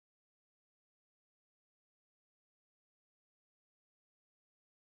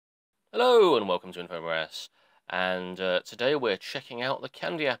Hello and welcome to InfoMRS. And today we're checking out the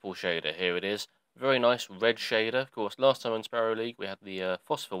Candy Apple shader. Here it is. Very nice red shader. Of course, last time in Sparrow League we had the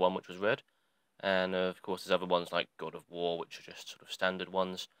Phosphor one, which was red. And of course there's other ones like God of War, which are just sort of standard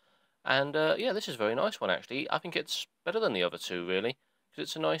ones. And yeah, this is a very nice one actually. I think it's better than the other two really, because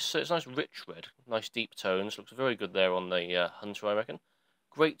it's a nice rich red, nice deep tones. Looks very good there on the Hunter, I reckon.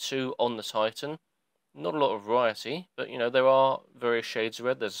 Great too on the Titan. Not a lot of variety, but there are various shades of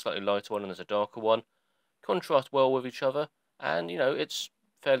red. There's a slightly lighter one and there's a darker one. Contrast well with each other, and it's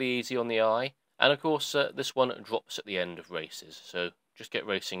fairly easy on the eye. And of course, this one drops at the end of races, so just get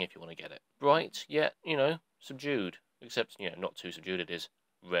racing if you want to get it. Bright, yet subdued. Except not too subdued. It is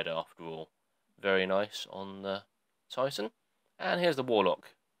red after all. Very nice on the Titan. And here's the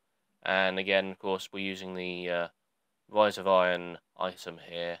Warlock. And again, of course, we're using the Rise of Iron item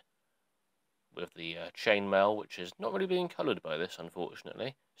here with the chainmail, which is not really being coloured by this,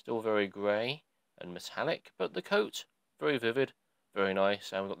 unfortunately. Still very grey and metallic, but the coat, very vivid, very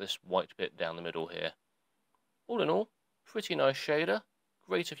nice, and we've got this white bit down the middle here. All in all, pretty nice shader,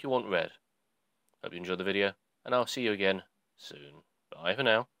 great if you want red. Hope you enjoyed the video, and I'll see you again soon. Bye for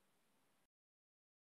now.